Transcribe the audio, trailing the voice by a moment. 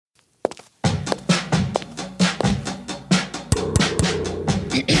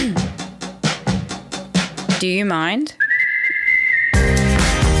Do you mind?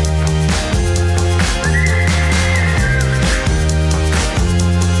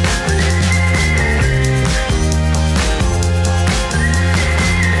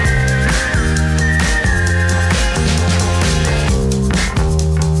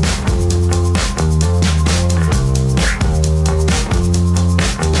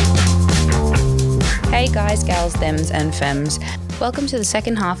 Hey guys, gals, thems and femmes. Welcome to the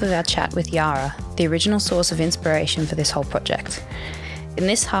second half of our chat with Yara, the original source of inspiration for this whole project. In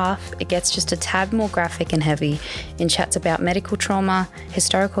this half, it gets just a tad more graphic and heavy in chats about medical trauma,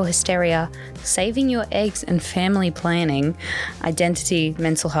 historical hysteria, saving your eggs and family planning, identity,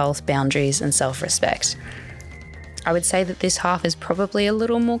 mental health, boundaries and self-respect. I would say that this half is probably a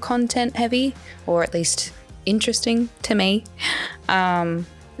little more content heavy, or at least interesting to me. It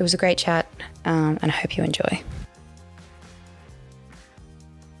was a great chat, and I hope you enjoy.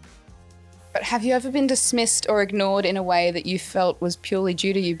 But have you ever been dismissed or ignored in a way that you felt was purely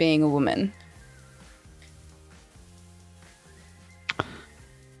due to you being a woman?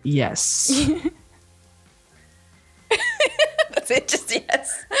 Yes. That's it, just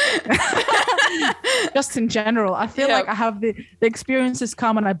yes. Just in general. I feel like I have the experiences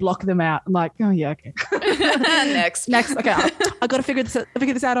come and I block them out. I'm like, oh yeah, okay. Next. Okay, I got to figure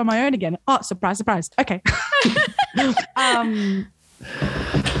this out on my own again. Oh, surprise. Okay.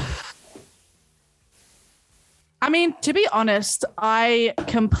 I mean, to be honest, I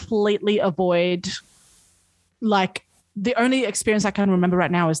completely avoid, like, the only experience I can remember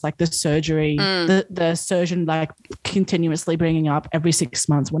right now is like the surgery, the surgeon like continuously bringing up every 6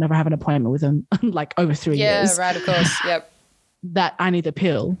 months whenever I have an appointment with him, like over 3 years. Yeah, right, of course. Yep. That I need the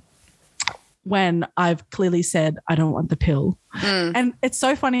pill when I've clearly said I don't want the pill. And it's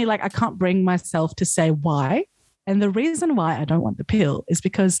so funny, like I can't bring myself to say why. And the reason why I don't want the pill is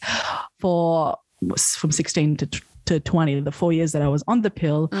because from 16 to 20, the 4 years that I was on the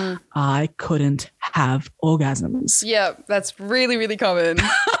pill, I couldn't have orgasms. Yeah, that's really, really common.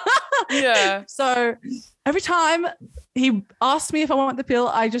 Yeah. So every time he asks me if I want the pill,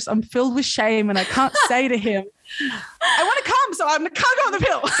 I'm filled with shame and I can't say to him, I want to come, so I can't go on the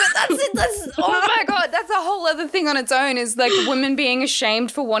pill. That's oh my God, that's a whole other thing on its own, is like women being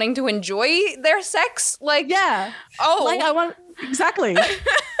ashamed for wanting to enjoy their sex. Like, yeah. Oh. Like I want, exactly.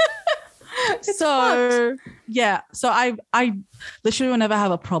 So I literally whenever I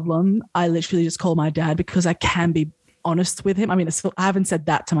have a problem, I literally just call my dad because I can be honest with him. I mean, I haven't said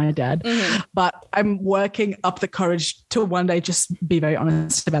that to my dad, but I'm working up the courage to one day just be very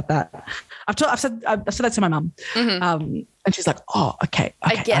honest about that. I've said that to my mum, and she's like, "Oh, okay,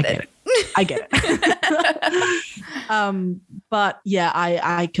 I get it. I get it." But yeah,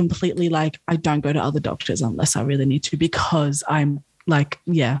 I completely like I don't go to other doctors unless I really need to because I'm like,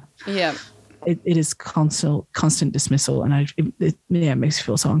 yeah. It is constant dismissal, and it makes me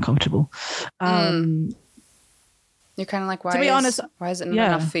feel so uncomfortable. You're kind of like, why is it not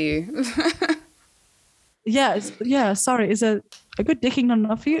enough for you? Sorry, is a good dicking not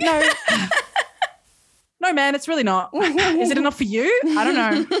enough for you? No. No, man, it's really not. Is it enough for you? I don't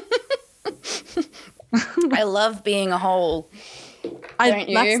know. I love being a hole. Don't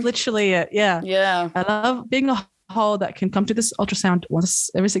you? That's literally it. Yeah. Yeah. I love being a hole that can come to this ultrasound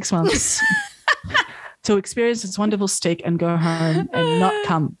once every 6 months to experience this wonderful stick and go home and not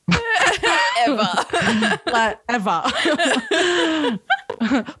come. Ever. Like, ever.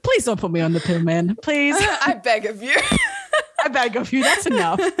 Please don't put me on the pill, man. Please. I beg of you. I beg of you. That's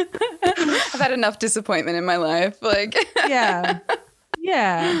enough. I've had enough disappointment in my life. Like, yeah.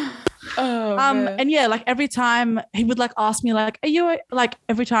 Oh, man. And yeah, like every time he would like ask me like, are you like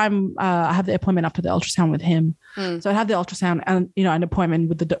every time I have the appointment up for the ultrasound with him. So I'd have the ultrasound and, you know, an appointment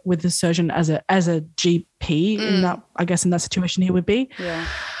with the surgeon as a GP in that, I guess in that situation he would be. Yeah.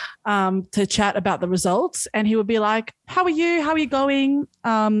 To chat about the results, and he would be like, how are you going?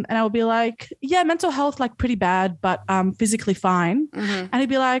 And I would be like, yeah, mental health like pretty bad, but physically fine. And he'd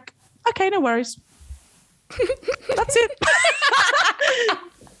be like, okay, no worries. That's it.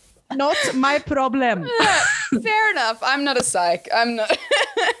 Not my problem. Fair enough. I'm not a psych. I'm not.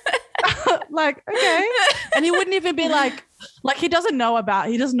 Like, okay. And he wouldn't even be like he doesn't know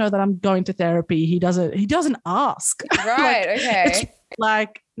that I'm going to therapy. He doesn't ask. Right. Like, okay. it's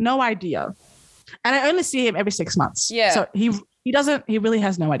like no idea. And I only see him every 6 months. Yeah. So he really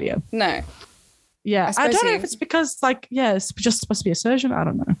has no idea. No. Yeah. I don't know if it's because like, yeah, it's just supposed to be a surgeon. I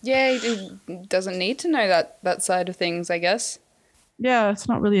don't know. Yeah. He doesn't need to know that side of things, I guess. Yeah. It's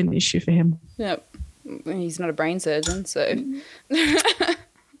not really an issue for him. Yep. He's not a brain surgeon, so.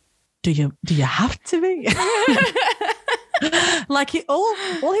 Do you have to be? Like all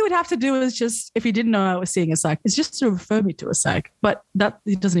he would have to do is just, if he didn't know I was seeing a psych, is just to refer me to a psych. But that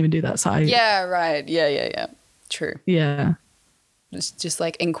he doesn't even do that. So yeah, right. Yeah. True. Yeah. Just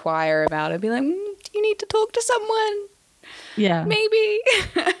like inquire about it. Be like, do you need to talk to someone? Yeah. Maybe.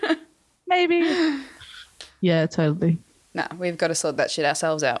 Maybe. Yeah, totally. No, we've got to sort that shit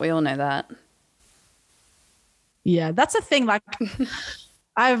ourselves out. We all know that. Yeah, that's the thing. Like,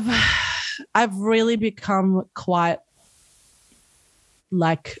 I've really become quite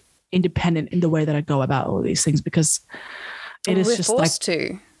like independent in the way that I go about all these things, because we're just forced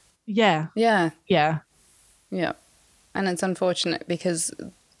to. Yeah. And it's unfortunate, because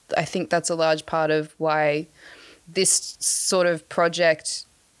I think that's a large part of why this sort of project,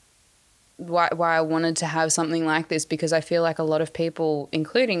 why I wanted to have something like this, because I feel like a lot of people,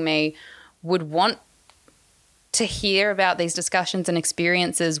 including me, would want to hear about these discussions and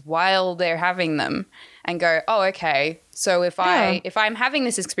experiences while they're having them and go, oh, okay, so if I'm having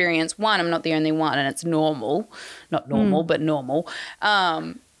this experience, one, I'm not the only one and it's normal, not normal, but normal.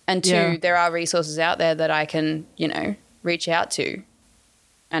 And two, there are resources out there that I can, reach out to.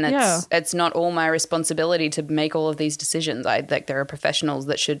 And it's not all my responsibility to make all of these decisions. Like, there are professionals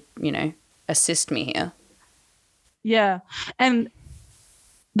that should, assist me here. Yeah. And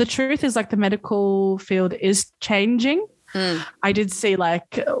the truth is, like, the medical field is changing. I did see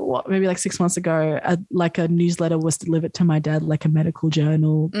maybe 6 months ago, a newsletter was delivered to my dad, like a medical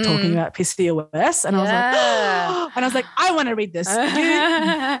journal talking about PCOS. And I was like, I want to read this.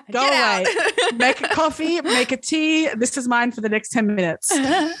 You go away, make a coffee, make a tea. This is mine for the next 10 minutes.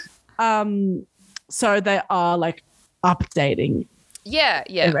 So they are like updating. Yeah.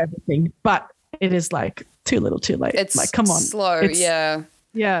 Everything. But it is like too little too late. It's like, come on. Slow. Yeah.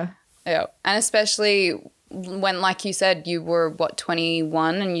 And especially when, like you said, you were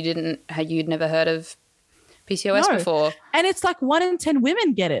 21 and you'd never heard of PCOS before. And it's like 1 in 10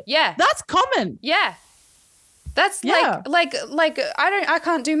 women get it. Yeah. That's common. Yeah. That's like I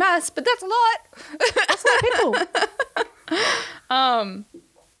can't do maths, but that's a lot. That's a lot of people.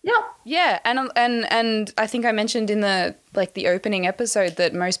 Yeah, and I think I mentioned in the opening episode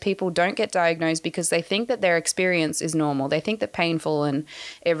that most people don't get diagnosed because they think that their experience is normal. They think that painful and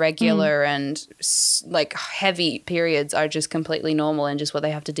irregular and like heavy periods are just completely normal and just what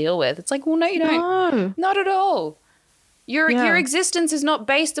they have to deal with. It's like, well, no, you don't. No. Not at all. Your existence is not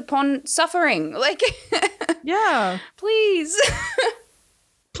based upon suffering. Like, please.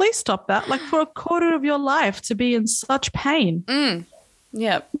 Please stop that. Like, for a quarter of your life to be in such pain.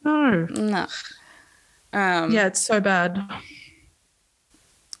 Yeah. No. It's so bad.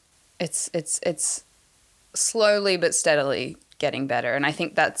 It's slowly but steadily getting better, and I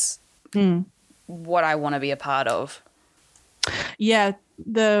think that's what I want to be a part of. Yeah,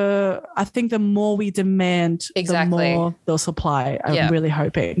 I think the more we demand, the more they'll supply. I'm really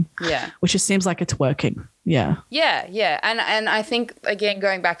hoping. Yeah. Which just seems like it's working. Yeah. Yeah. And I think, again,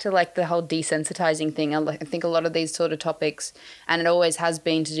 going back to like the whole desensitizing thing, I think a lot of these sort of topics, and it always has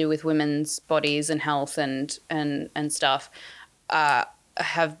been to do with women's bodies and health and stuff,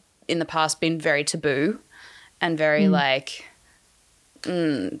 have in the past been very taboo and very like,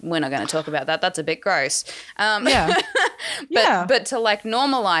 we're not going to talk about that. That's a bit gross. But to like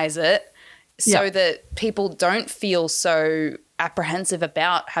normalize it so that people don't feel so apprehensive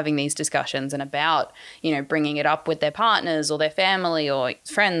about having these discussions and about, bringing it up with their partners or their family or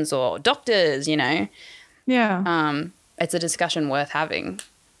friends or doctors, Yeah. It's a discussion worth having.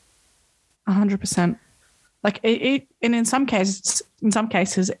 100%. Like and in some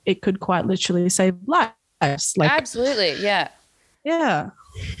cases, it could quite literally save lives. Like, absolutely. Yeah. Yeah.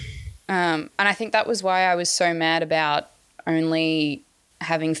 And I think that was why I was so mad about only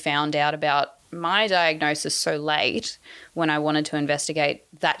having found out about my diagnosis so late when I wanted to investigate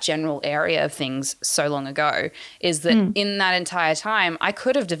that general area of things so long ago, is that in that entire time I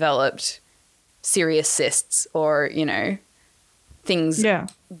could have developed serious cysts or, things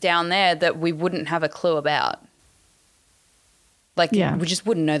down there that we wouldn't have a clue about. Like, we just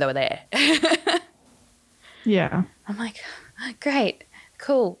wouldn't know they were there. Yeah. I'm like, great,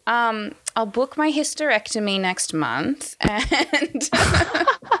 cool. I'll book my hysterectomy next month. And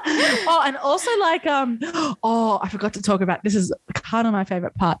and also like, I forgot to talk about, this is kind of my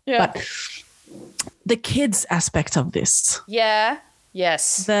favorite part, but the kids aspect of this. Yeah.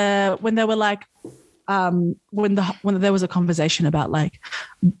 Yes. When they were like, when there was a conversation about like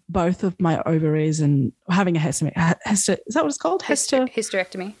both of my ovaries and having a hysterectomy. Is that what it's called?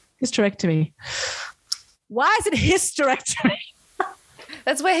 Hysterectomy. Hysterectomy. Why is it hysterectomy?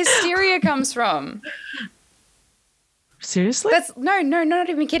 That's where hysteria comes from. Seriously? No, not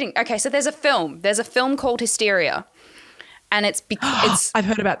even kidding. Okay, so there's a film. There's a film called Hysteria. And it's because I've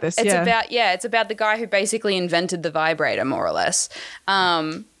heard about this. It's about the guy who basically invented the vibrator, more or less.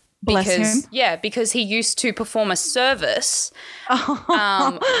 Bless him. Yeah, because he used to perform a service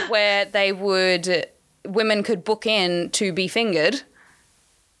where women could book in to be fingered,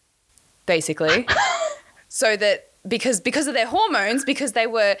 basically. So that because of their hormones, because they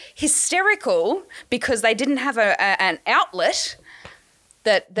were hysterical, because they didn't have an outlet,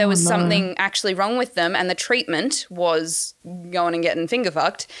 that there was something actually wrong with them, and the treatment was going and getting finger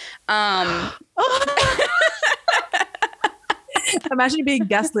fucked. Imagine being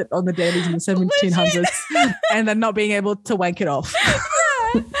gaslit on the dailies in the 1700s and then not being able to wank it off.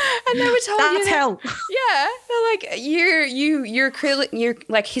 Yeah. And they were told that's hell. Yeah. They're like, you're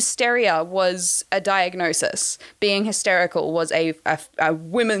like, hysteria was a diagnosis. Being hysterical was a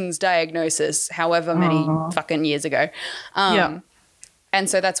women's diagnosis, however many fucking years ago. And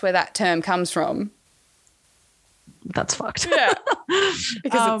so that's where that term comes from. That's fucked. Yeah.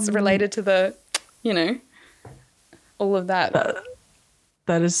 Because it's related to the, all of that.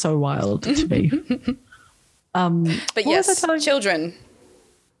 That is so wild to me. But yes, children.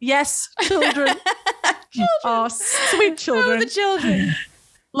 Yes, children. Oh, sweet children. Oh, the children.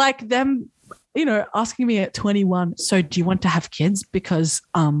 Like them, asking me at 21, so do you want to have kids? Because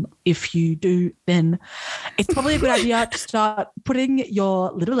if you do, then it's probably a good idea to start putting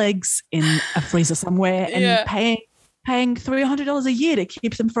your little eggs in a freezer somewhere and paying $300 a year to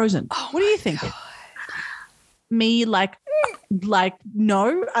keep them frozen. Oh, what do you think? God. Me, like,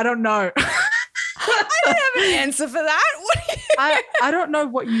 no, I don't know. I don't have an answer for that. What do you I don't know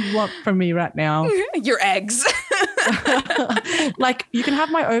what you want from me right now. Your eggs. Like, you can have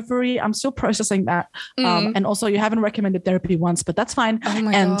my ovary. I'm still processing that. And also, you haven't recommended therapy once, but that's fine. Oh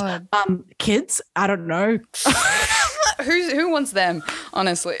my God. Kids, I don't know. Who wants them,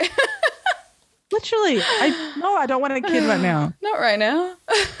 honestly? Literally, I don't want a kid right now. Not right now.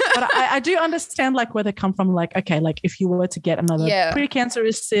 But I do understand like where they come from. Like, okay, like if you were to get another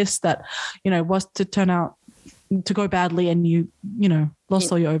precancerous cyst that, was to turn out to go badly and you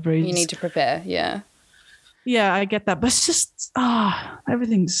lost all your ovaries. You need to prepare. Yeah. Yeah, I get that. But it's just,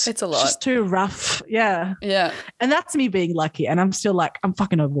 everything's it's a lot. Just too rough. Yeah. Yeah. And that's me being lucky. And I'm still like, I'm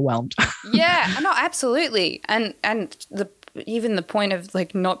fucking overwhelmed. Yeah. No, absolutely. And even the point of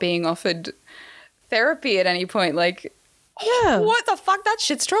like not being offered therapy at any point, like, what the fuck? That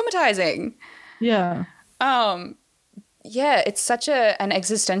shit's traumatizing. Yeah. Yeah, it's such an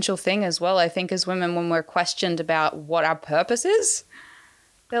existential thing as well, I think, as women, when we're questioned about what our purpose is.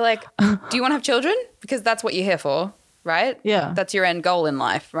 They're like, do you want to have children? Because that's what you're here for, right? Yeah. That's your end goal in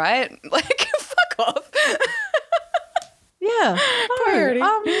life, right? Like, fuck off. Yeah.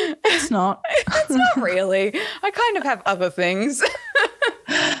 No, it's not. It's not really. I kind of have other things.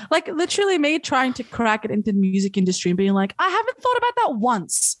 Like literally me trying to crack it into the music industry and being like, I haven't thought about that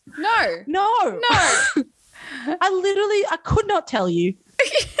once. No. I could not tell you.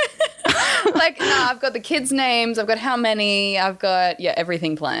 Like, I've got the kids' names. I've got how many. I've got,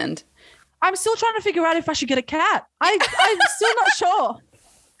 everything planned. I'm still trying to figure out if I should get a cat. I'm still not sure.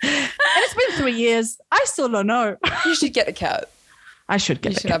 And it's been 3 years. I still don't know. You should get a cat. I should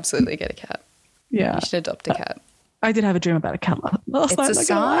get a cat. You should absolutely get a cat. Yeah. You should adopt a cat. I did have a dream about a cat last night. It's a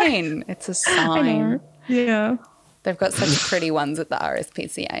sign. It's a sign. Yeah. They've got such pretty ones at the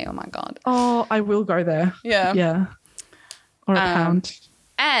RSPCA. Oh, my God. Oh, I will go there. Yeah. Yeah. Or a pound.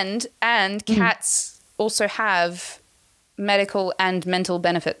 And cats also have medical and mental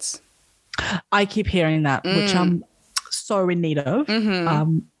benefits. I keep hearing that, which I'm so in need of.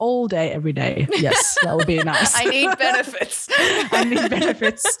 All day, every day. Yes, that would be nice. I need benefits. I need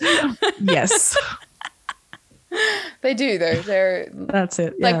benefits. Yes. They do, though. That's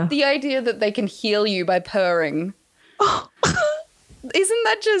it. Like the idea that they can heal you by purring. Isn't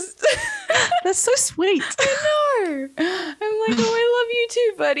that just... That's so sweet. I know. I'm like, I love you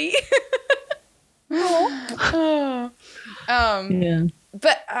too, buddy. Yeah.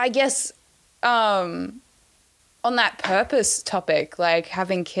 But I guess on that purpose topic, like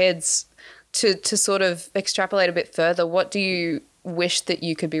having kids, to sort of extrapolate a bit further, what do you wish that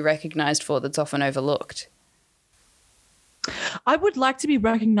you could be recognized for that's often overlooked? I would like to be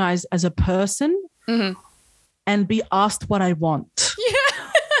recognized as a person and be asked what I want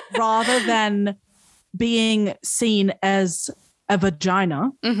rather than being seen as a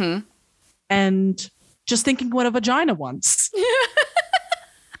vagina and just thinking what a vagina wants. You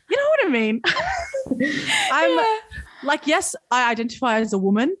know what I mean? I'm like, yes, I identify as a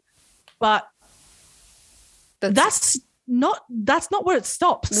woman, but that's not where it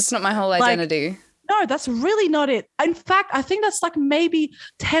stops. That's not my whole identity. No, that's really not it. In fact, I think that's like maybe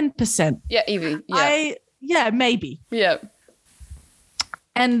 10%. Yeah, Evie. Yeah. Maybe. Yeah.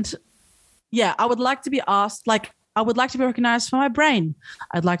 And yeah, I would like to be asked, like, I would like to be recognized for my brain.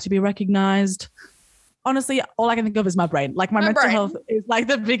 I'd like to be recognized. Honestly, all I can think of is my brain. Like my mental health is like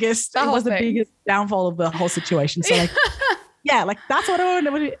the biggest downfall of the whole situation. So like, yeah, like that's what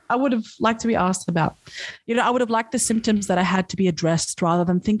I would have liked to be asked about. You know, I would have liked the symptoms that I had to be addressed rather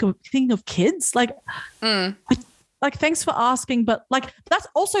than thinking of kids. Like, like, thanks for asking, but like that's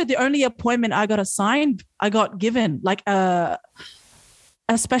also the only appointment I got given, like a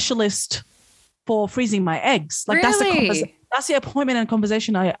specialist for freezing my eggs. Like really? That's the appointment and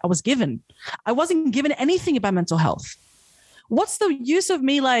conversation I was given. I wasn't given anything about mental health. What's the use of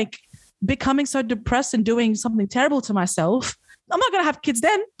me like becoming so depressed and doing something terrible to myself? I'm not going to have kids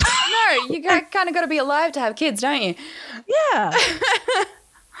then. No, you kind of got to be alive to have kids, don't you? Yeah.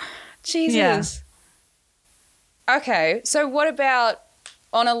 Jesus. Yeah. Okay, so what about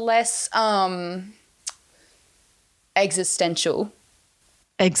on a less existential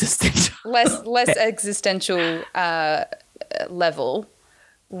less existential level,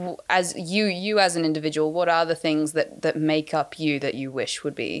 as you as an individual, what are the things that make up you that you wish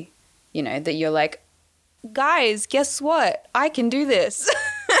would be, you know, that you're like, guys, guess what? I can do this.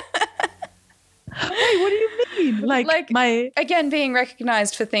 Wait, what do you mean? Like again, being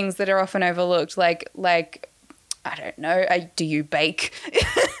recognized for things that are often overlooked, like I don't know, do you bake?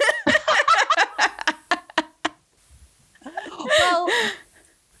 Well,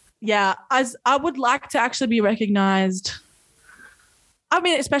 yeah, as I would like to actually be recognized. I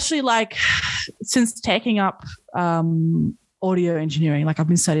mean, especially like since taking up audio engineering, like I've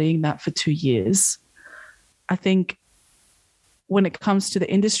been studying that for 2 years. I think when it comes to the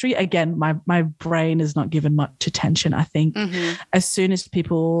industry, again, my brain is not given much attention. I think as soon as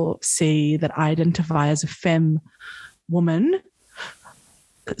people see that I identify as a femme woman,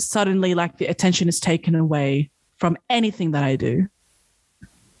 suddenly like the attention is taken away from anything that I do.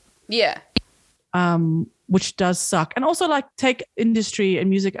 Yeah. Which does suck. And also like take industry and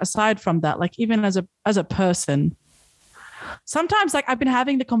music aside from that, like even as a person, sometimes like I've been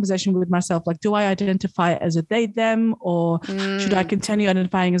having the conversation with myself, like, do I identify as a they, them, or should I continue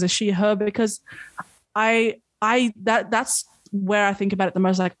identifying as a she, her? Because that's where I think about it the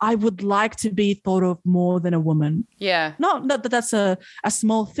most. Like I would like to be thought of more than a woman. Yeah. Not that that's a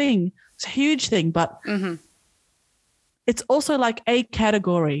small thing. It's a huge thing, but it's also like a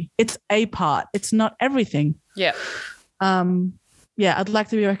category. It's a part. It's not everything. Yeah. Yeah, I'd like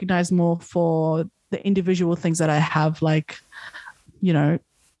to be recognized more for the individual things that I have, like, you know,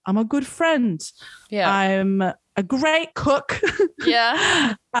 I'm a good friend. Yeah. I'm a great cook.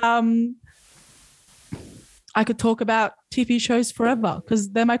 Yeah. I could talk about TV shows forever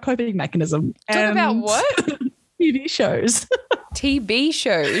because they're my coping mechanism. Talk about what? TV shows. TB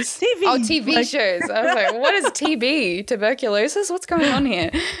shows? TV. Oh, TV shows. I was like, what is TB? Tuberculosis? What's going on here?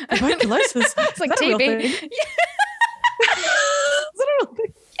 Tuberculosis? It's like TB. Is that a real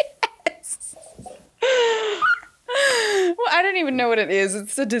thing? Yes. Well, I don't even know what it is.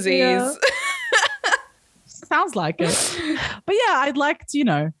 It's a disease. Yeah. Sounds like it. But yeah, I'd like to, you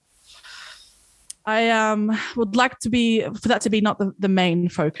know, I would like to be, for that to be not the main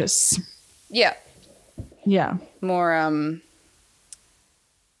focus. Yeah. Yeah. More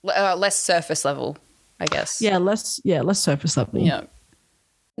less surface level, I guess. Yeah, less surface level. Yeah.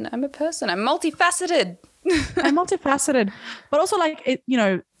 And I'm a person. I'm multifaceted. I'm multifaceted. But also like it, you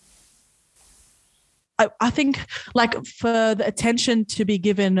know, I think like for the attention to be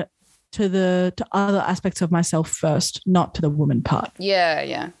given to other aspects of myself first, not to the woman part. Yeah,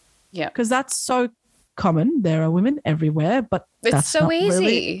 yeah. Yeah. Because that's so common. There are women everywhere, but it's that's so not easy.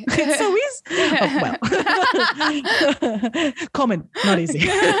 Really, it's so easy. Oh, well. Common, not easy.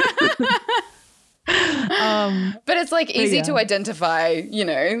 But it's like easy to identify, you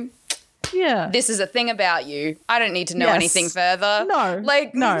know. Yeah. This is a thing about you. I don't need to know anything further. No.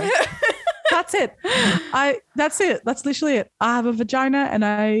 Like no. That's it. That's it. That's literally it. I have a vagina and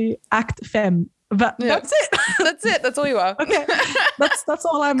I act femme. But that's it. That's it. That's all you are. Okay. That's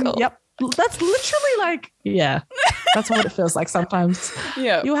all I'm. Cool. Yep. That's literally like, yeah. That's what it feels like sometimes.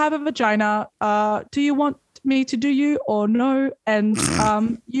 Yeah. You have a vagina. Do you want me to do you or no? And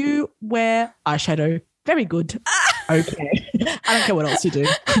you wear eyeshadow. Very good. Okay. I don't care what else you do.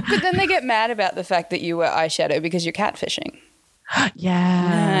 But then they get mad about the fact that you wear eyeshadow because you're catfishing.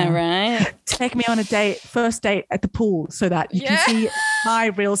 Yeah. Right. Take me on a date, first date at the pool so that you can see my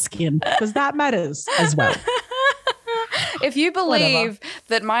real skin because that matters as well. If you believe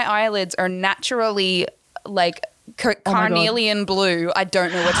that my eyelids are naturally like carnelian blue, I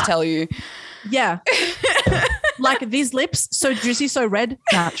don't know what to tell you. Yeah. Like these lips, so juicy, so red,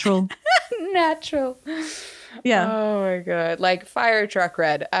 natural. Natural. Yeah. Oh my God. Like fire truck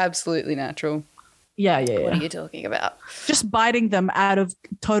red, absolutely natural. Yeah. What are you talking about? Just biting them out of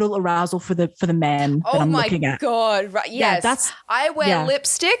total arousal for the man that I'm looking at. Oh my God. Right. Yes. Yeah, I wear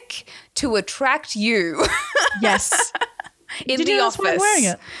lipstick to attract you. Yes. In the office. That's why I'm wearing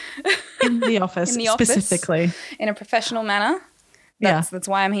it? In the office. In the office. Specifically. In a professional manner. That's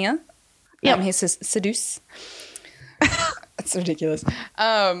why I'm here. Yep. I'm here to seduce. That's ridiculous.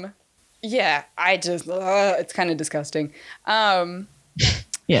 Yeah, I just, it's kind of disgusting.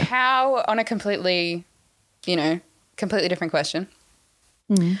 Yeah. How, on a completely different question,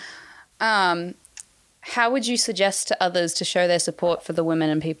 how would you suggest to others to show their support for the women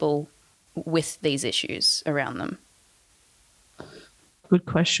and people with these issues around them? Good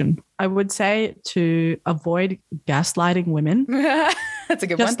question. I would say to avoid gaslighting women. That's a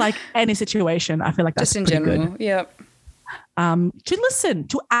good one. Just like any situation, I feel like that's just in pretty general. Good. Yep.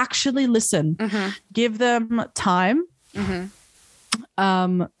 To actually listen, give them time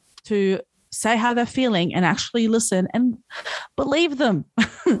to say how they're feeling and actually listen and believe them.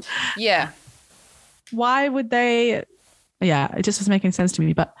 Yeah. Why would they? Yeah, it just doesn't make any sense to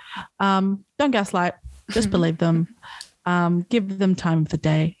me. But don't gaslight. Just believe them. Give them time of the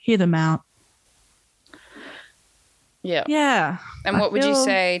day. Hear them out. Yeah. Yeah. And what would you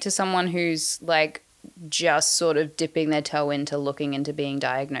say to someone who's like just sort of dipping their toe into looking into being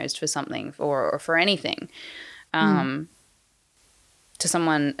diagnosed for something or for anything, to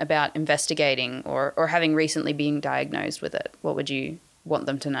someone about investigating or having recently been diagnosed with it? What would you want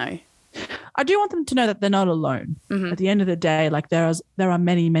them to know? I do want them to know that they're not alone. At the end of the day, like there are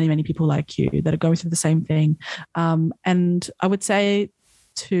many, many, many people like you that are going through the same thing. And I would say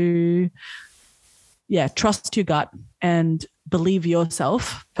to, trust your gut and believe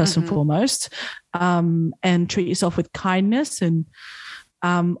yourself first and foremost, and treat yourself with kindness, and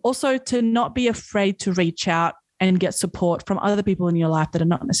also to not be afraid to reach out and get support from other people in your life that are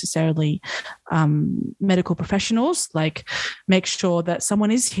not necessarily medical professionals. Like, make sure that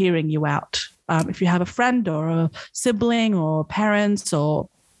someone is hearing you out. If you have a friend or a sibling or parents or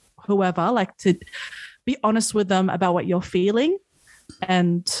whoever, like, to be honest with them about what you're feeling,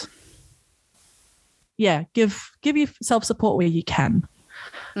 and give yourself support where you can.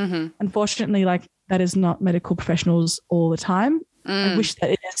 Unfortunately, like, that is not medical professionals all the time. I wish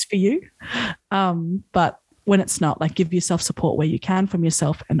that it is for you. But when it's not, like, give yourself support where you can from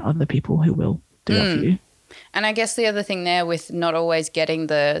yourself and other people who will do that for you. And I guess the other thing there with not always getting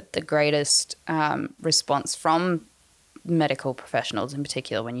the greatest response from medical professionals in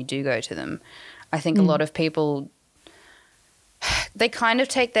particular when you do go to them, I think a lot of people, they kind of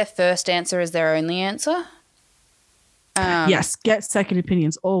take their first answer as their only answer. Yes, get second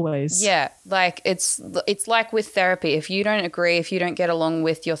opinions always. Yeah, like it's like with therapy. If you don't agree, if you don't get along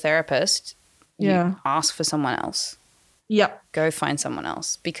with your therapist, you ask for someone else. Yep. Go find someone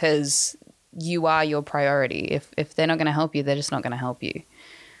else, because you are your priority. If they're not going to help you, they're just not going to help you.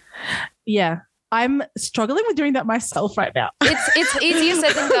 Yeah. I'm struggling with doing that myself right now. It's easier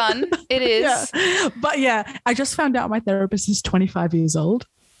said than done. It is. Yeah. But I just found out my therapist is 25 years old.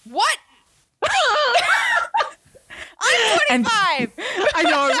 What? I'm 25. I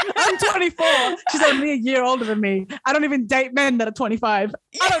know. I'm 24. She's only a year older than me. I don't even date men that are 25.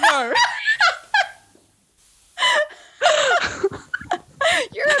 I don't know.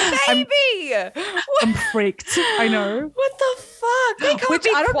 You're a baby. I'm freaked. I know. What the fuck? They can't be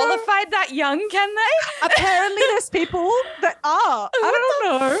qualified that young, can they? Apparently there's people that are. I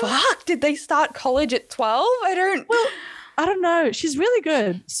don't know. Fuck. Did they start college at 12? I don't know. She's really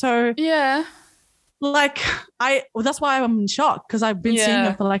good. So yeah. Like, that's why I'm in shock, because I've been seeing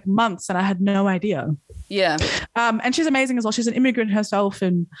her for like months and I had no idea. Yeah. And she's amazing as well. She's an immigrant herself.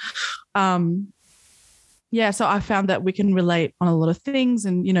 And so I found that we can relate on a lot of things.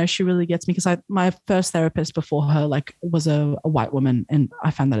 And, she really gets me, because my first therapist before her, like, was a white woman, and I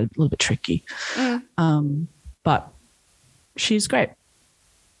found that a little bit tricky. But she's great.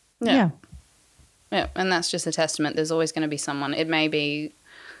 Yeah. Yeah. And that's just a testament. There's always going to be someone. It may be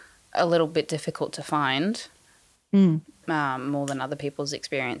a little bit difficult to find more than other people's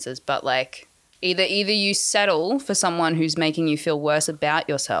experiences, but like either you settle for someone who's making you feel worse about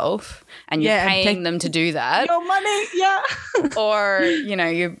yourself and you're paying them to do that, your money, or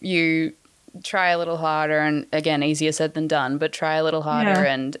you try a little harder, and again, easier said than done, but try a little harder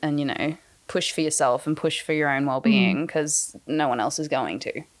and push for yourself and push for your own well-being, because no one else is going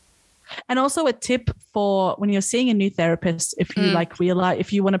to. And also a tip for when you're seeing a new therapist, if you realize,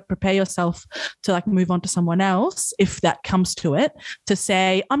 if you want to prepare yourself to move on to someone else, if that comes to it, to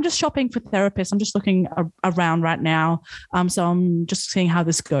say, I'm just shopping for therapists. I'm just looking around right now. So I'm just seeing how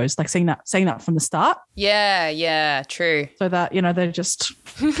this goes. Saying that from the start. Yeah, true. So that, they're just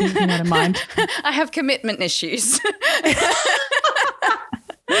keeping that in mind. I have commitment issues.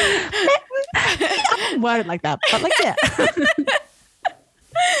 I don't word it like that, but yeah.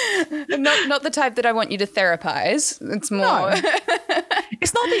 Not the type that I want you to therapize. It's more. No.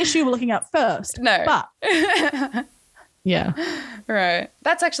 It's not the issue we're looking at first. No. But yeah. Right.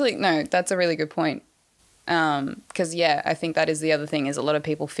 That's a really good point. Because, I think that is the other thing is a lot of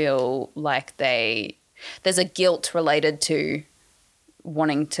people feel like there's a guilt related to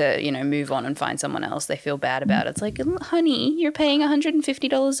wanting to, move on and find someone else. They feel bad about it. It's like, honey, you're paying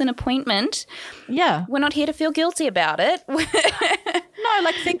 $150 an appointment. Yeah. We're not here to feel guilty about it.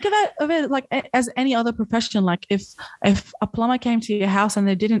 No, think of it as any other profession. If a plumber came to your house and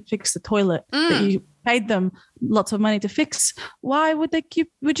they didn't fix the toilet that you paid them lots of money to fix, why would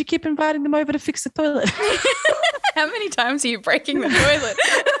you keep inviting them over to fix the toilet? How many times are you breaking the toilet?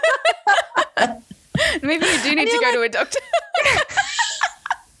 Maybe you do need to go to a doctor.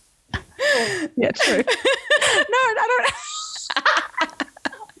 Yeah, true. No, I don't.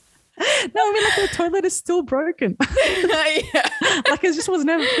 No, I mean, the toilet is still broken. Yeah. It just was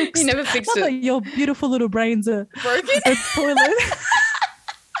never fixed. You never fixed it. Your beautiful little brains are broken. A toilet.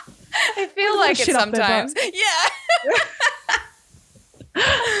 I feel like it sometimes. Yeah.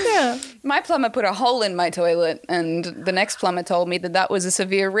 Yeah. My plumber put a hole in my toilet and the next plumber told me that was a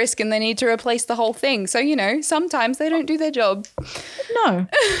severe risk and they need to replace the whole thing. So, sometimes they don't do their job. No.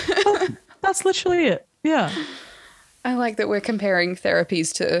 That's literally it. Yeah. I like that we're comparing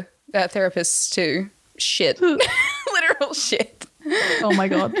therapists to shit. Literal shit. Oh my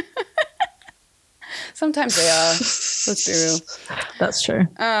God. Sometimes they are. Let's be real. That's true.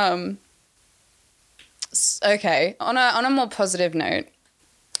 Okay. On a more positive note,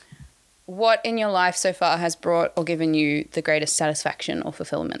 what in your life so far has brought or given you the greatest satisfaction or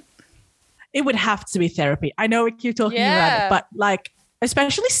fulfillment? It would have to be therapy. I know we keep talking about it, but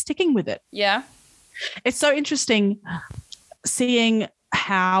especially sticking with it. Yeah. It's so interesting seeing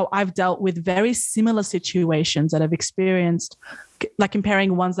how I've dealt with very similar situations that I've experienced,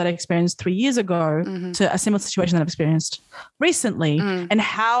 comparing ones that I experienced 3 years ago to a similar situation that I've experienced recently and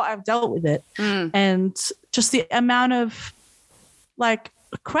how I've dealt with it. And just the amount of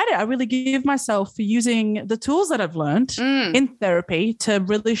credit I really give myself for using the tools that I've learned in therapy to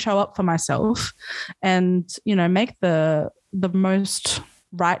really show up for myself and, make the most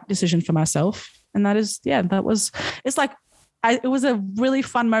right decision for myself. And that is, it was a really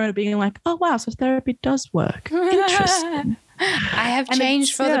fun moment of being like, oh, wow, so therapy does work. Interesting. I have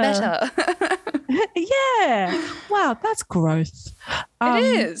changed for the better. Yeah. Wow, that's growth. It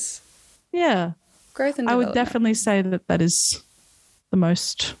is. Yeah. Growth and development. I would definitely say that is the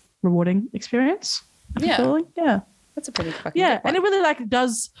most rewarding experience. Yeah. Yeah. That's a pretty fucking good one. And it really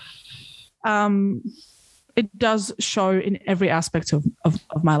does it does show in every aspect of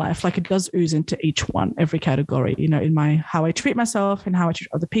my life. It does ooze into each one, every category, in how I treat myself and how I treat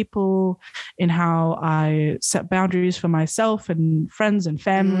other people, in how I set boundaries for myself and friends and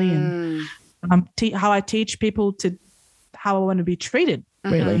family and how I teach people to how I want to be treated,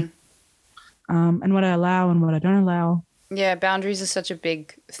 really. And what I allow and what I don't allow. Yeah, boundaries are such a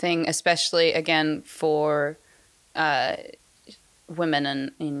big thing, especially, again, for women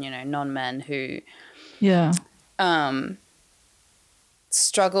and non-men who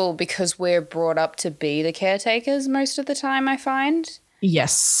struggle because we're brought up to be the caretakers most of the time, I find.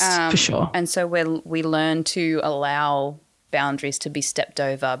 Yes, for sure. And so we learn to allow boundaries to be stepped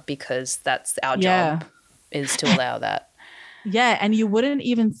over because that's our job is to allow that. Yeah, and you wouldn't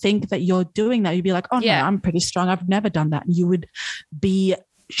even think that you're doing that. You'd be like, oh, no, I'm pretty strong. I've never done that. And you would be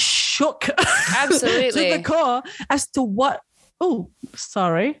shook absolutely to the core as to what. Oh,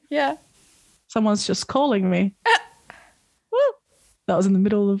 sorry. Yeah. Someone's just calling me. Woo. That was in the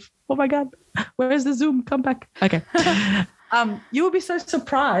middle of, oh, my God, where's the Zoom? Come back. Okay. You would be so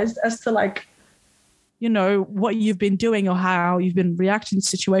surprised as to what you've been doing or how you've been reacting to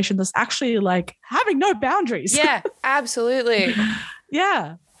situations that's actually having no boundaries. Yeah, absolutely.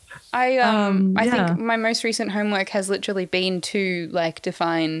 Yeah. I think my most recent homework has literally been to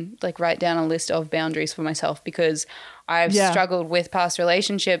define, write down a list of boundaries for myself because I've struggled with past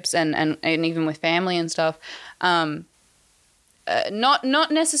relationships and even with family and stuff. Not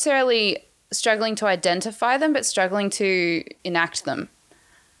necessarily struggling to identify them, but struggling to enact them.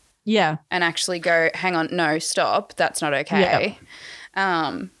 Yeah. And actually go, hang on, no, stop. That's not okay.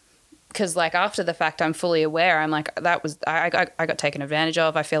 Yeah. because like after the fact, I'm fully aware. I'm like, I got taken advantage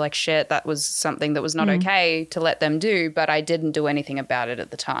of. I feel like shit. That was something that was not okay to let them do, but I didn't do anything about it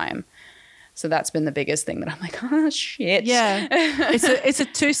at the time. So that's been the biggest thing that I'm like, oh shit. Yeah. It's a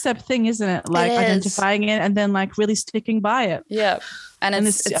two-step thing, isn't it? Like identifying it and then like really sticking by it. Yeah. And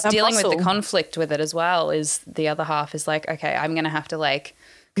it's dealing muscle. with the conflict with it as well. Is the other half is like, okay, I'm going to have to like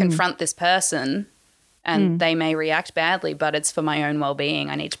confront this person. And they may react badly, but it's for my own well-being.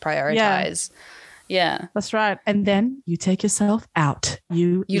 I need to prioritize. Yeah. That's right. And then you take yourself out.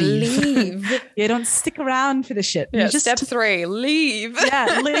 You leave. You don't stick around for the shit. Yeah, step 3, leave.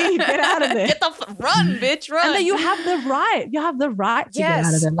 Yeah, leave. Get out of there. Run, bitch, run. And then you have the right. You have the right to get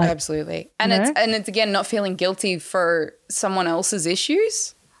out of there. Like, absolutely. And it's again not feeling guilty for someone else's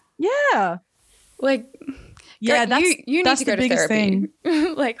issues. Yeah. Like, yeah, you need to go to therapy.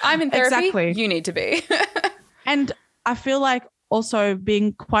 Like, I'm in therapy. Exactly. You need to be. And I feel like also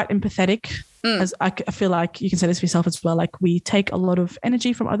being quite empathetic, as I feel like you can say this for yourself as well. Like, we take a lot of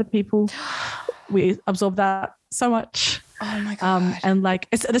energy from other people. We absorb that so much. Oh my God. And like,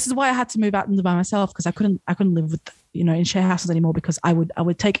 this is why I had to move out and live by myself, because I couldn't live with, in share houses anymore, because I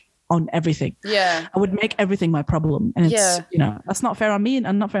would take on everything. Yeah. I would make everything my problem. And it's, that's not fair on me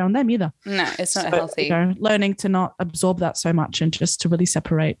and not fair on them either. No, it's not healthy. Learning to not absorb that so much and just to really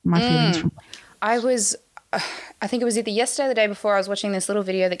separate my feelings from. I think it was either yesterday or the day before, I was watching this little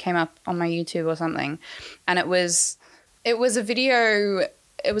video that came up on my YouTube or something. And it was a video,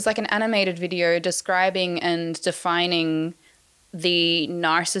 it was like an animated video describing and defining the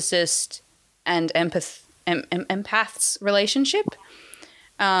narcissist and empath's relationship.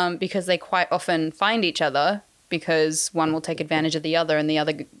 Because they quite often find each other because one will take advantage of the other and the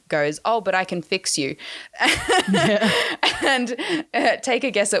other goes, oh, but I can fix you. And take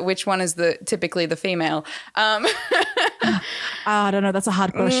a guess at which one is typically the female. I don't know. That's a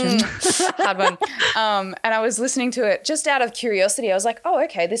hard question. Hard one. And I was listening to it just out of curiosity. I was like, oh,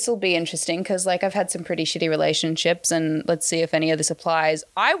 okay, this will be interesting because like I've had some pretty shitty relationships and let's see if any of this applies.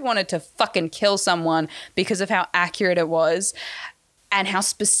 I wanted to fucking kill someone because of how accurate it was and how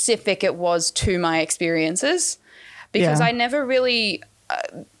specific it was to my experiences, because I never really,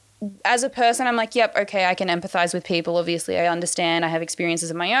 as a person, I'm like, yep, okay, I can empathize with people. Obviously, I understand. I have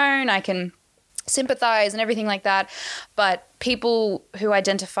experiences of my own. I can sympathize and everything like that. But people who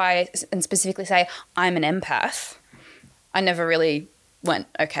identify and specifically say, I'm an empath, I never really went,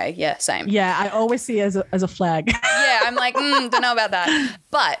 okay, yeah, same. Yeah, I always see it as a flag. Yeah, I'm like, don't know about that.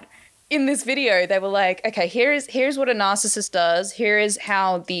 But in this video, they were like, okay, here's what a narcissist does. Here is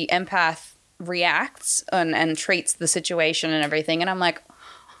how the empath reacts and treats the situation and everything. And I'm like,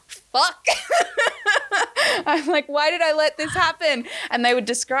 fuck. I'm like, why did I let this happen? And they would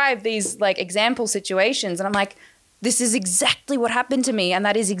describe these like example situations. And I'm like, this is exactly what happened to me. And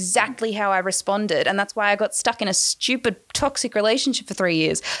that is exactly how I responded. And that's why I got stuck in a stupid toxic relationship for 3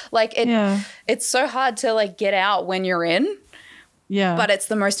 years. Like it's so hard to like get out when you're in. Yeah. But it's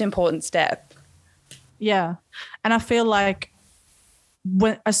the most important step. Yeah. And I feel like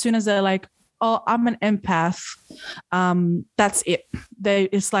as soon as they're like, oh, I'm an empath, that's it.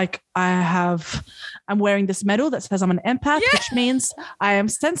 It's like I'm wearing this medal that says I'm an empath, which means I am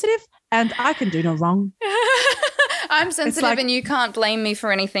sensitive and I can do no wrong. I'm sensitive and you can't blame me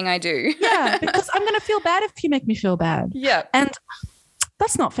for anything I do. Yeah, because I'm going to feel bad if you make me feel bad. Yeah. And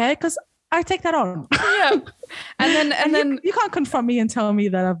that's not fair because I take that on. Yeah. And then you can't confront me and tell me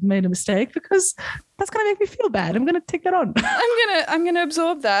that I've made a mistake because that's going to make me feel bad. I'm going to take that on. I'm going to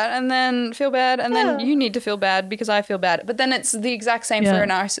absorb that and then feel bad and then you need to feel bad because I feel bad. But then it's the exact same for a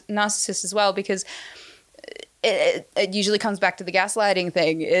narcissist as well, because it usually comes back to the gaslighting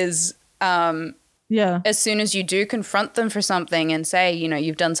thing is as soon as you do confront them for something and say,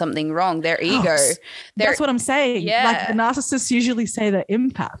 you've done something wrong, their ego. That's what I'm saying. Yeah. Like the narcissists usually say they're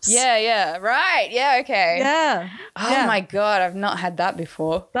empaths. Yeah. Right. Yeah. Okay. Yeah. Oh my God. I've not had that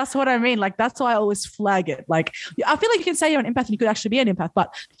before. That's what I mean. Like, that's why I always flag it. Like, I feel like you can say you're an empath and you could actually be an empath.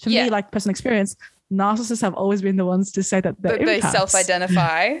 But for me, like personal experience, narcissists have always been the ones to say that they're empaths. They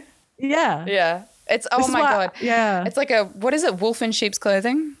self-identify. Yeah. Yeah. It's, God. Yeah. It's like what is it? Wolf in sheep's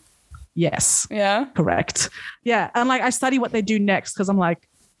clothing? Yes. Yeah. Correct. Yeah. And like I study what they do next because I'm like,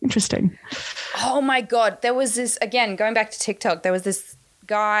 interesting. Oh my God. There was this, again, going back to TikTok, there was this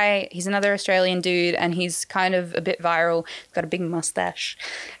guy, he's another Australian dude and he's kind of a bit viral. He's got a big mustache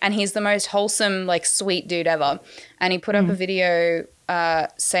and he's the most wholesome, like sweet dude ever. And he put up a video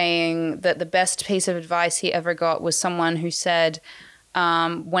saying that the best piece of advice he ever got was someone who said,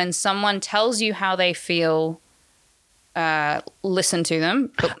 when someone tells you how they feel, listen to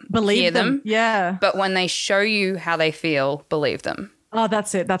them, believe them. Yeah. But when they show you how they feel, believe them. Oh,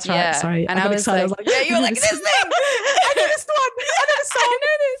 that's it. That's right. Yeah. Sorry. And I was excited. like, yeah, you were like, this thing. I know this one. I know this song. I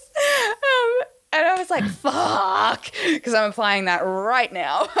know this. And I was like, fuck, because I'm applying that right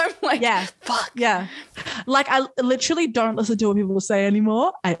now. I'm like, Yeah. fuck. Yeah. Like I literally don't listen to what people say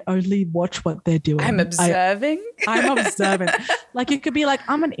anymore. I only watch what they're doing. I'm observing. I'm observant. Like you could be like,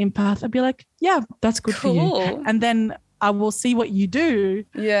 I'm an empath. I'd be like, yeah, that's good for you. And then I will see what you do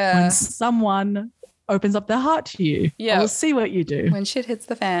when someone opens up their heart to you. Yeah. I will see what you do. When shit hits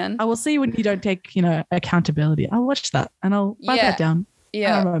the fan. I will see when you don't take, accountability. I'll watch that and I'll write that down.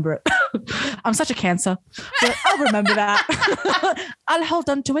 Yeah. I'll remember it. I'm such a Cancer. But I'll remember that. I'll hold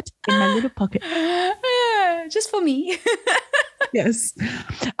on to it in my little pocket. Just for me. Yes.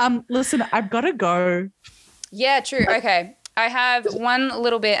 Listen, I've got to go. Yeah, true. Okay. I have one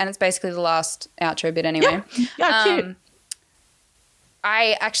little bit and it's basically the last outro bit anyway. Yeah, cute.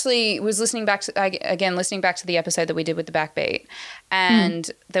 I actually was listening back to the episode that we did with the backbeat, and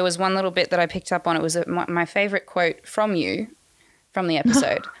there was one little bit that I picked up on. It was my favorite quote from you from the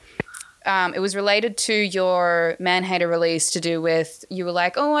episode. It was related to your Man Hater release, to do with, you were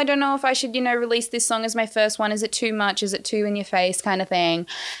like, oh, I don't know if I should, release this song as my first one. Is it too much? Is it too in your face kind of thing?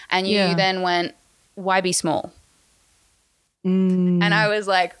 And you then went, why be small? And I was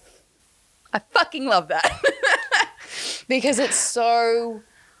like, I fucking love that. Because it's so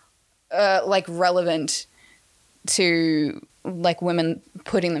relevant to women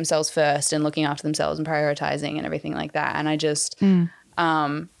putting themselves first and looking after themselves and prioritizing and everything like that. And I just,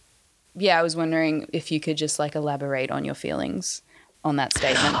 I was wondering if you could just elaborate on your feelings on that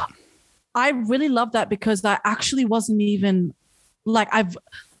statement. I really love that because I actually wasn't even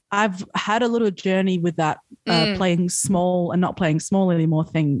I've had a little journey with that playing small and not playing small anymore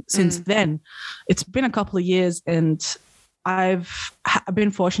thing since then. It's been a couple of years and I've been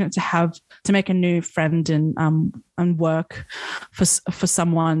fortunate to make a new friend and work for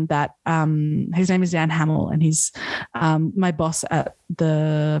someone that his name is Dan Hamill, and he's my boss at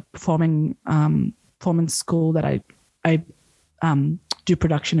the performance school that I do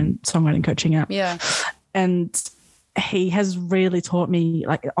production and songwriting coaching at. Yeah, and he has really taught me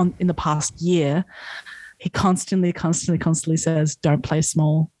in the past year. He constantly says, don't play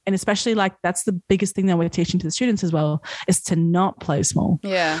small. And especially that's the biggest thing that we're teaching to the students as well, is to not play small.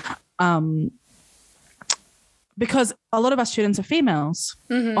 Yeah. Because a lot of our students are females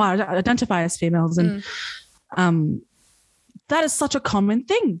or identify as females. And that is such a common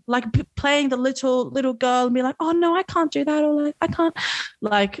thing. Playing the little girl and be like, oh no, I can't do that. Or I can't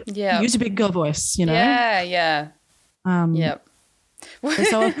use a big girl voice, Yeah. Yeah. Yep. They're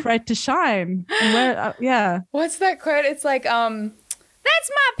so afraid to shine. And what's that quote? It's like, that's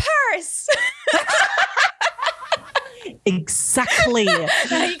my purse. Exactly. You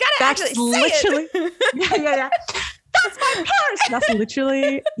gotta actually say it. Yeah. That's my purse. That's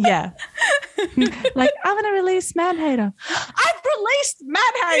literally, I'm going to release Man Hater. I've released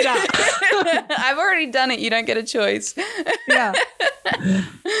Man Hater. I've already done it. You don't get a choice. Yeah.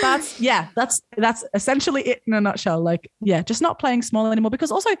 That's essentially it in a nutshell. Just not playing small anymore,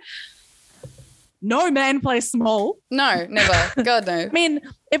 because also no man plays small. No, never. God, no. I mean,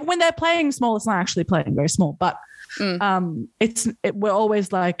 when they're playing small, it's not actually playing very small, but we're always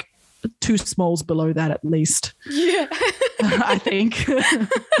two smalls below that at least. Yeah. I think.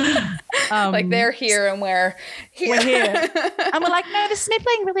 They're here and we're here. We're here. And we're like, no, this is me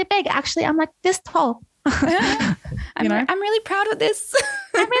playing really big. Actually, I'm this tall. I'm really proud of this.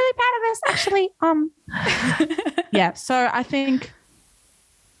 I'm really proud of this, actually. Yeah. So I think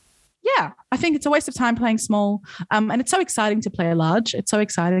it's a waste of time playing small. And it's so exciting to play large. It's so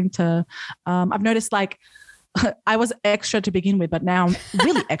exciting to, I've noticed I was extra to begin with, but now I'm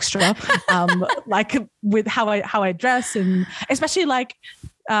really extra, with how I dress, and especially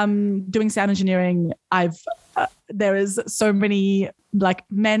doing sound engineering. There is so many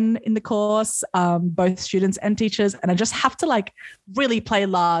men in the course, both students and teachers, and I just have to really play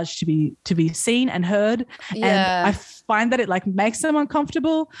large to be seen and heard. Yeah. And I find that it makes them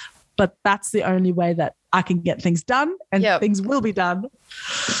uncomfortable, but that's the only way that I can get things done, and things will be done.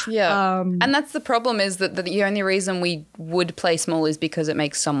 Yeah. And that's the problem, is that the only reason we would play small is because it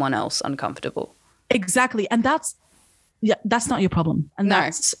makes someone else uncomfortable. Exactly. And that's not your problem. And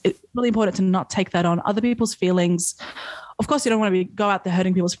it's really important to not take that on other people's feelings. Of course, you don't want to go out there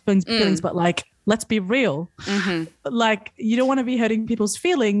hurting people's feelings, but let's be real. Mm-hmm. You don't want to be hurting people's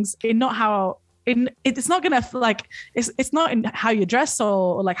feelings in not how, it's not going to it's not in how you dress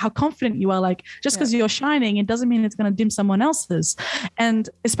or how confident you are. Just because you're shining, it doesn't mean it's going to dim someone else's. And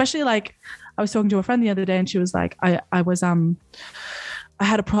especially I was talking to a friend the other day, and she was like, I I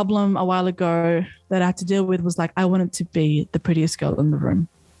had a problem a while ago that I had to deal with was like I wanted to be the prettiest girl in the room.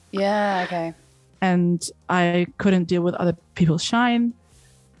 Yeah, okay. And I couldn't deal with other people's shine.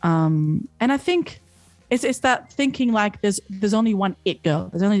 And I think it's that thinking like there's only one it girl.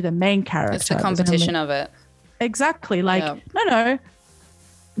 There's only the main character. It's the competition of it. Exactly. Like, no.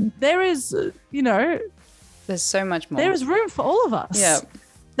 There is, there's so much more. There is room for all of us. Yeah.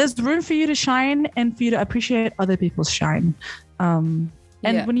 There's room for you to shine and for you to appreciate other people's shine. And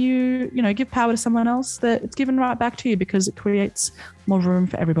when you give power to someone else, that it's given right back to you because it creates more room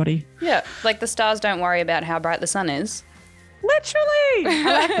for everybody. Yeah. Like the stars don't worry about how bright the sun is. Literally.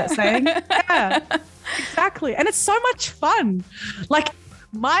 I like that saying. Yeah, exactly. And it's so much fun. Like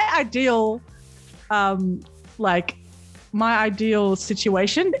my ideal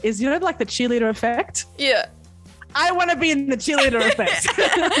situation is, like the cheerleader effect. Yeah. I want to be in the cheerleader effect.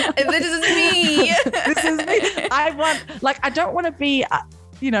 This is me. This is me. I don't want to be, I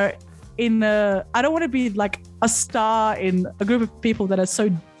don't want to be like a star in a group of people that are so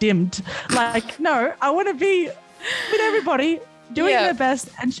dimmed. Like, no, I want to be with everybody doing their best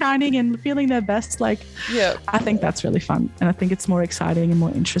and shining and feeling their best. Like, I think that's really fun. And I think it's more exciting and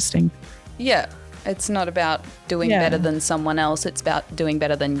more interesting. Yeah. It's not about doing better than someone else. It's about doing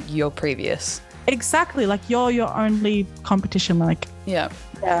better than your previous. Exactly. Like you're your only competition. Like, yeah.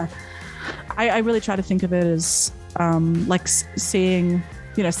 I really try to think of it as like staying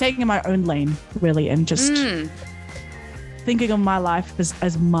in my own lane really, and just thinking of my life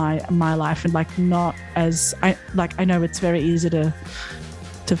as my life, and like not as I know it's very easy to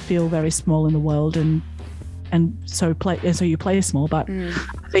feel very small in the world and so you play small, but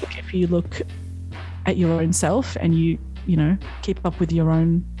I think if you look at your own self and you keep up with your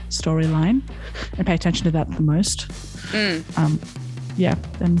own storyline and pay attention to that the most, then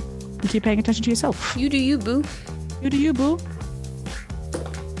you keep paying attention to yourself. You do you, boo. You do you, boo.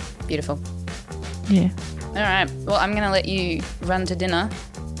 Beautiful. Yeah. All right. Well, I'm going to let you run to dinner.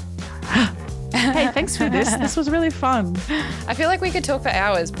 Hey, thanks for this. This was really fun. I feel like we could talk for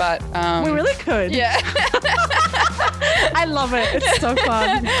hours, but... we really could. Yeah. I love it. It's so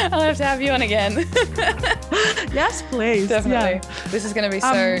fun. I'll have to have you on again. Yes, please. Definitely. Yeah. This is going to be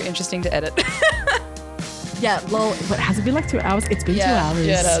so interesting to edit. Yeah, lol. But has it been like 2 hours? It's been 2 hours.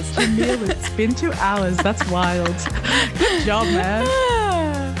 Yeah, it has. Camille, it's been 2 hours. That's wild. Good job, man.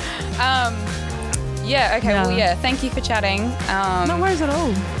 Yeah, okay. Yeah. Well, yeah, thank you for chatting. No worries at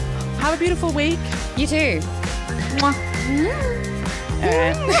all. Have a beautiful week. You too. Mwah. All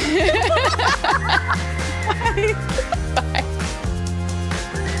right. Bye.